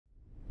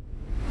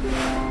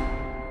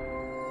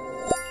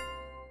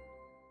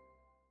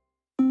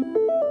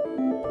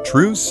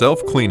True's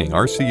Self-Cleaning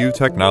RCU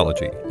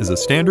Technology is a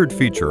standard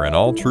feature in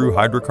all True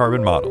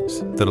hydrocarbon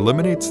models that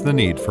eliminates the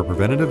need for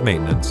preventative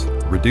maintenance,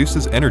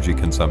 reduces energy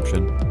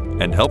consumption,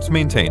 and helps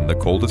maintain the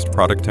coldest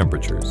product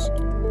temperatures.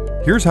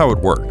 Here's how it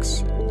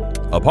works.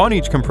 Upon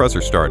each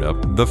compressor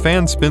startup, the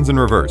fan spins in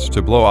reverse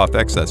to blow off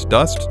excess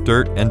dust,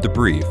 dirt, and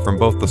debris from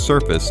both the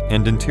surface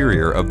and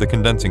interior of the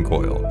condensing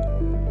coil.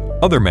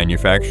 Other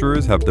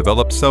manufacturers have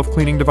developed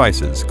self-cleaning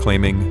devices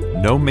claiming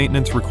no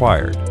maintenance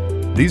required.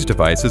 These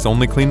devices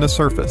only clean the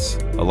surface,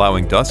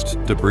 allowing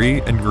dust,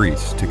 debris, and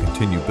grease to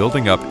continue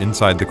building up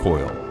inside the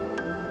coil.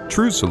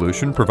 True's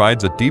solution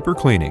provides a deeper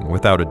cleaning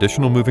without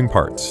additional moving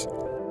parts.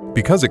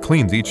 Because it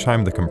cleans each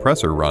time the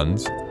compressor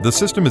runs, the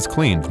system is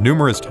cleaned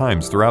numerous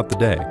times throughout the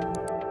day.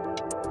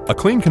 A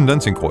clean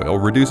condensing coil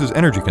reduces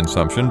energy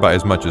consumption by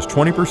as much as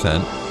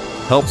 20%,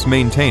 helps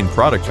maintain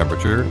product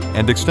temperature,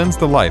 and extends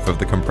the life of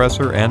the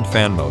compressor and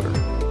fan motor.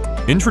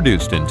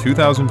 Introduced in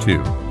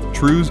 2002,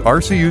 True's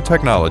RCU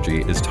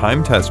technology is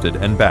time-tested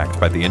and backed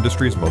by the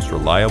industry's most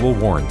reliable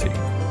warranty.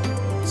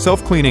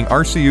 Self-cleaning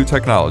RCU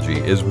technology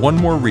is one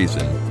more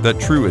reason that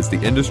True is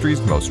the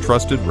industry's most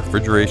trusted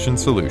refrigeration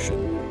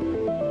solution.